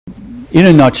in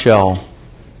a nutshell,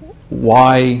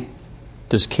 why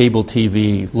does cable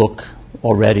TV look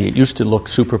already? It used to look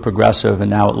super progressive, and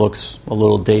now it looks a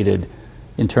little dated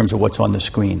in terms of what's on the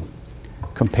screen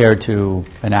compared to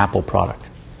an Apple product.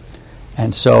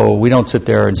 And so we don't sit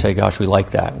there and say, gosh, we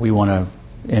like that. We want to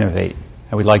innovate.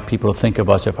 And we'd like people to think of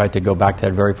us, if I had to go back to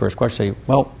that very first question, say,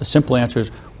 well, the simple answer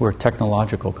is we're a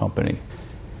technological company.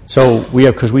 So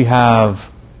because we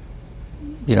have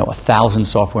 1,000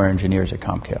 software engineers at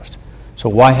Comcast. So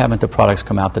why haven't the products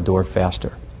come out the door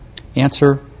faster?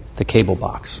 Answer, the cable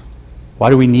box. Why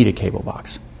do we need a cable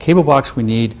box? Cable box we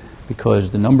need because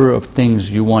the number of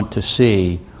things you want to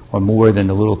see are more than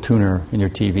the little tuner in your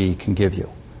TV can give you.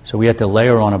 So we had to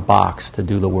layer on a box to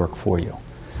do the work for you.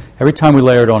 Every time we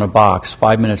layered on a box,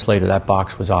 5 minutes later, that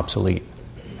box was obsolete.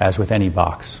 As with any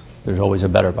box, there's always a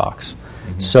better box.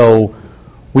 Mm-hmm. So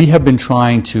we have been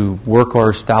trying to work our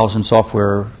 1,000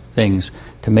 software things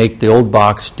to make the old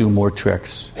box do more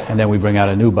tricks. And then we bring out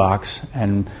a new box,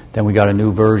 and then we got a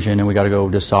new version, and we got to go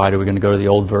decide, are we going to go to the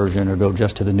old version or go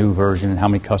just to the new version, and how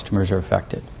many customers are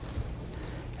affected.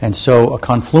 And so a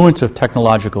confluence of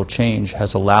technological change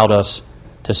has allowed us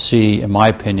to see, in my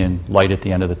opinion, light at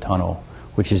the end of the tunnel,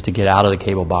 which is to get out of the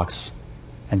cable box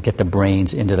and get the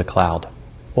brains into the cloud.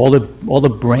 All the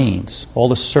brains, all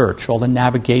the search, all the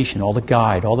navigation, all the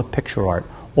guide, all the picture art,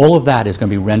 all of that is going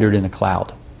to be rendered in the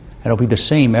cloud. And it'll be the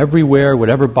same everywhere,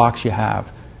 whatever box you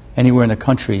have, anywhere in the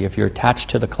country, if you're attached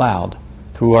to the cloud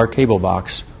through our cable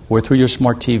box, or through your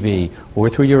smart TV, or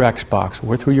through your Xbox,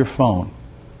 or through your phone.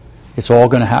 It's all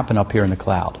going to happen up here in the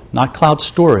cloud. Not cloud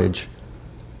storage,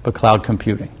 but cloud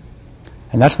computing.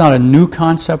 And that's not a new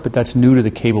concept, but that's new to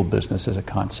the cable business as a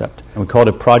concept. And we called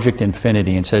it Project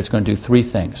Infinity and said it's going to do three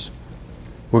things.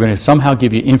 We're going to somehow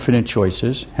give you infinite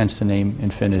choices, hence the name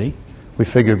Infinity. We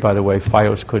figured, by the way,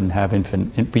 Fios couldn't have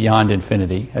beyond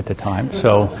infinity at the time,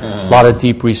 so a lot of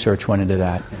deep research went into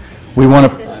that. We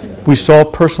saw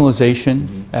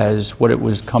personalization as what it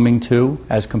was coming to,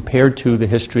 as compared to the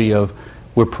history of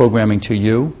we're programming to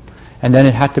you. And then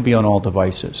it had to be on all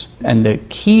devices. And the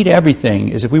key to everything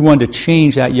is if we wanted to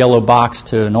change that yellow box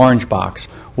to an orange box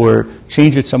or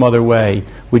change it some other way,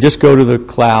 we just go to the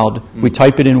cloud, we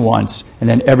type it in once, and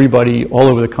then everybody all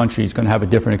over the country is going to have a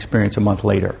different experience a month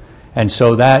later. And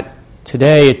so that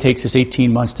today it takes us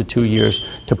 18 months to 2 years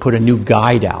to put a new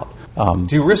guide out.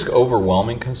 Do you risk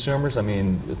overwhelming consumers? I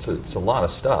mean, it's a lot of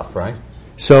stuff, right?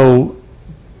 So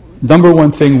number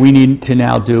one thing we need to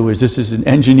now do is this is an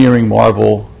engineering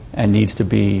marvel and needs to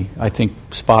be, I think,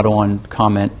 spot-on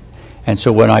comment. And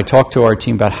so when I talk to our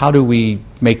team about how do we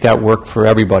make that work for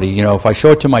everybody, if I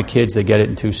show it to my kids, they get it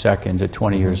in 2 seconds at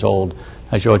 20 years old.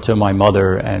 I show it to my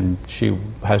mother, and she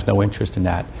has no interest in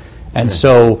that. And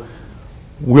so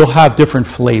we'll have different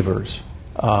flavors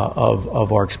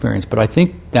of our experience. But I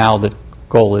think now the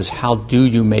goal is how do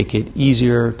you make it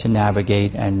easier to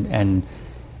navigate and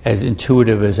as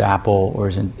intuitive as Apple or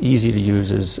as easy to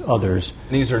use as others.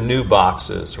 These are new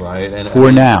boxes, right? And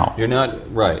for now. You're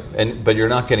not, right, but you're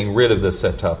not getting rid of the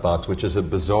set-top box, which is a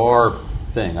bizarre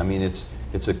thing. I mean,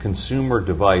 it's a consumer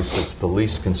device that's the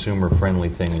least consumer-friendly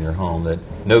thing in your home that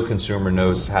no consumer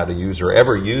knows how to use or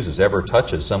ever uses, ever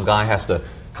touches. Some guy has to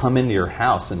come into your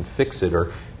house and fix it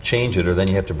or change it, or then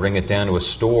you have to bring it down to a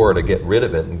store to get rid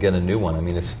of it and get a new one. I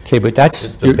mean, it's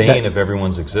the bane of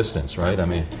everyone's existence, right? I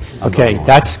mean,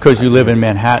 that's because you live in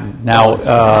Manhattan. Now,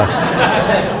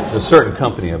 it's a certain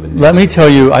company of it. Let me tell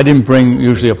you, I didn't bring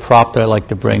usually a prop that I like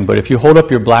to bring, but if you hold up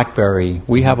your BlackBerry,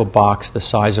 we have a box the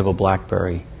size of a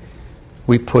BlackBerry.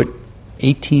 We put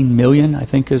 18 million, I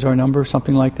think is our number,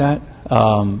 something like that.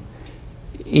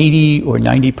 80 or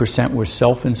 90% were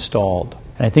self-installed.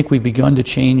 And I think we've begun to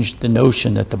change the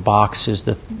notion that the box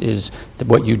is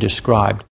what you described.